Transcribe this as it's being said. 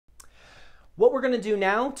What we're going to do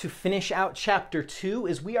now to finish out chapter 2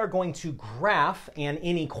 is we are going to graph an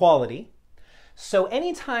inequality. So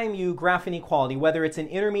anytime you graph inequality, whether it's in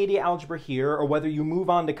intermediate algebra here or whether you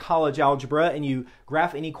move on to college algebra and you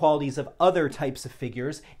graph inequalities of other types of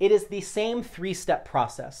figures, it is the same three-step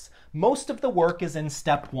process. Most of the work is in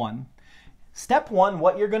step 1. Step 1,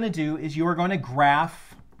 what you're going to do is you are going to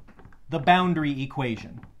graph the boundary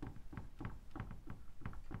equation.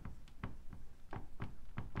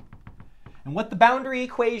 And what the boundary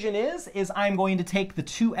equation is I'm going to take the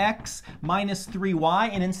 2x minus 3y,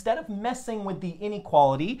 and instead of messing with the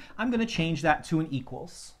inequality, I'm going to change that to an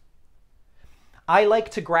equals. I like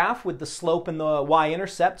to graph with the slope and the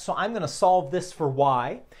y-intercept, so I'm going to solve this for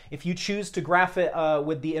y. If you choose to graph it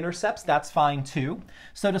with the intercepts, that's fine too.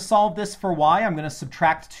 So to solve this for y, I'm going to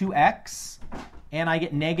subtract 2x, and I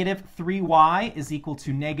get negative 3y is equal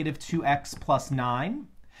to negative 2x plus 9.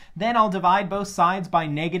 Then I'll divide both sides by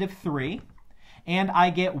negative 3. And I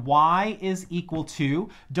get y is equal to,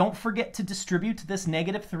 don't forget to distribute this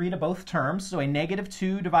negative 3 to both terms. So a negative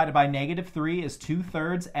 2 divided by negative 3 is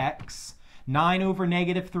 2/3 x. 9 over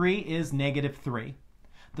negative 3 is negative 3.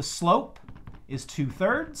 The slope is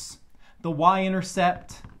 2/3. The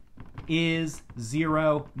y-intercept is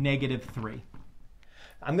 0, negative 3.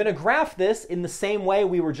 I'm going to graph this in the same way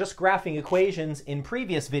we were just graphing equations in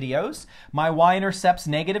previous videos. My y-intercept's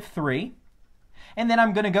negative 3. And then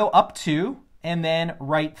I'm going to go up 2 and then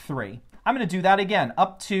right 3. I'm going to do that again,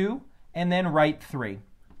 up 2 and then right 3.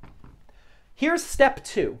 Here's step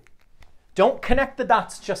 2. Don't connect the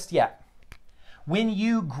dots just yet. When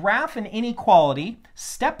you graph an inequality,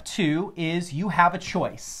 step 2 is you have a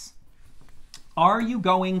choice. Are you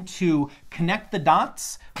going to connect the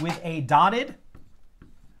dots with a dotted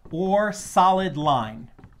or solid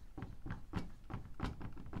line?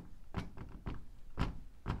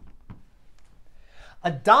 A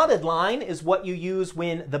dotted line is what you use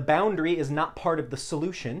when the boundary is not part of the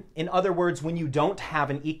solution. In other words, when you don't have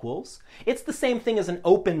an equals. It's the same thing as an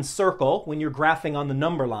open circle when you're graphing on the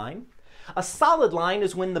number line. A solid line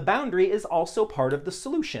is when the boundary is also part of the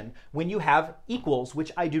solution, when you have equals,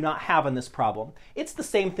 which I do not have in this problem. It's the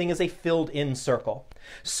same thing as a filled-in circle.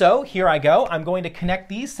 So here I go. I'm going to connect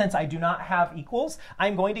these. Since I do not have equals,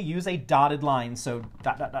 I'm going to use a dotted line. So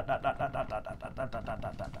dot, dot, dot, dot, dot, dot, dot, dot, dot, dot, dot,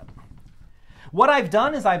 dot, dot, dot. What I've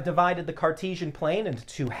done is I've divided the Cartesian plane into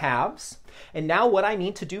 2 halves. And now what I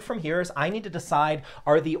need to do from here is I need to decide,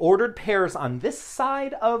 are the ordered pairs on this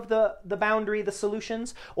side of the boundary the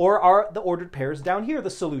solutions, or are the ordered pairs down here the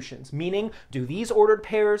solutions? Meaning, do these ordered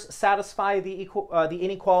pairs satisfy the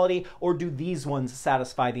inequality, or do these ones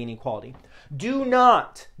satisfy the inequality? Do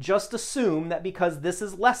not just assume that because this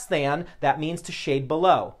is less than, that means to shade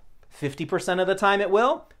below. 50% of the time it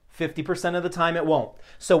will. 50% of the time it won't.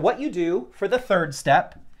 So what you do for the third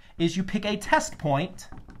step is you pick a test point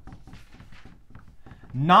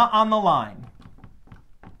not on the line.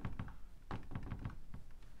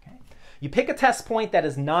 Okay. You pick a test point that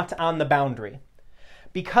is not on the boundary.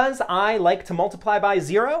 Because I like to multiply by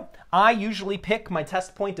 0, I usually pick my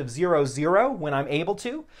test point of 0, 0 when I'm able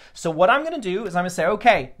to. So what I'm going to do is I'm going to say,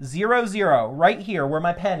 okay, 0, 0, right here where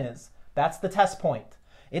my pen is. That's the test point.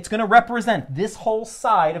 It's going to represent this whole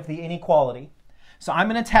side of the inequality. So I'm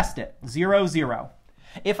going to test it, 0, 0.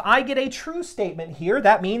 If I get a true statement here,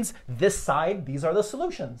 that means this side, these are the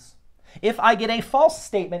solutions. If I get a false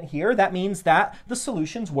statement here, that means that the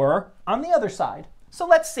solutions were on the other side. So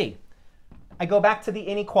let's see. I go back to the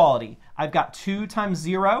inequality. I've got 2 times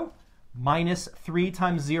 0 minus 3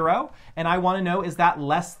 times 0. And I want to know, is that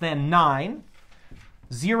less than 9?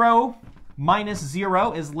 0 minus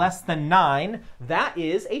 0 is less than 9. That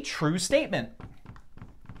is a true statement.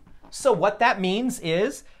 So what that means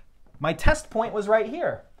is my test point was right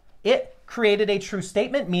here. It created a true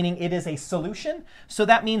statement, meaning it is a solution. So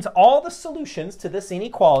that means all the solutions to this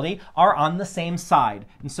inequality are on the same side.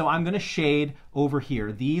 And so I'm going to shade over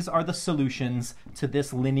here. These are the solutions to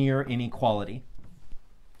this linear inequality.